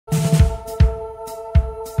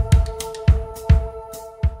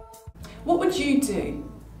you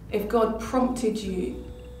do if God prompted you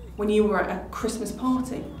when you were at a Christmas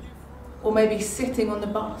party, or maybe sitting on the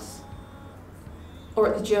bus, or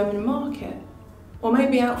at the German market, or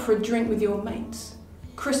maybe out for a drink with your mates,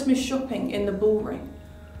 Christmas shopping in the Bullring,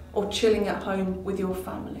 or chilling at home with your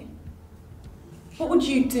family? What would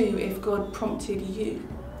you do if God prompted you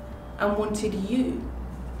and wanted you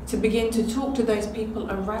to begin to talk to those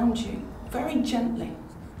people around you very gently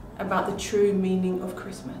about the true meaning of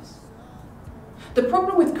Christmas? The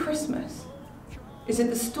problem with Christmas is that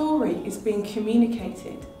the story is being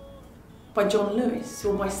communicated by John Lewis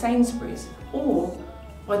or by Sainsbury's or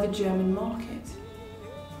by the German market.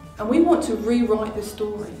 And we want to rewrite the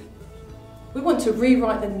story. We want to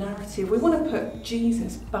rewrite the narrative. We want to put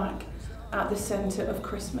Jesus back at the centre of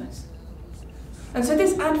Christmas. And so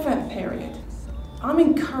this Advent period, I'm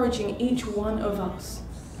encouraging each one of us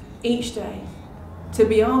each day to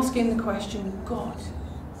be asking the question, God,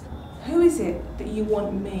 who is it that you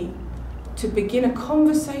want me to begin a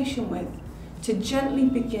conversation with, to gently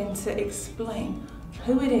begin to explain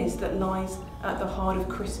who it is that lies at the heart of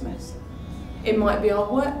Christmas? It might be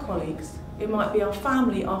our work colleagues, it might be our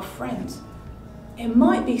family, our friends. It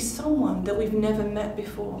might be someone that we've never met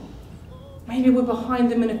before. Maybe we're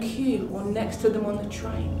behind them in a queue or next to them on the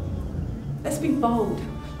train. Let's be bold.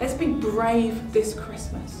 Let's be brave this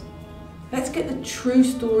Christmas. Let's get the true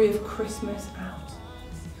story of Christmas out.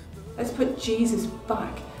 Let's put Jesus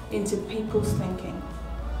back into people's thinking.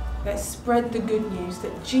 Let's spread the good news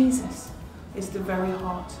that Jesus is the very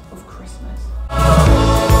heart of Christmas.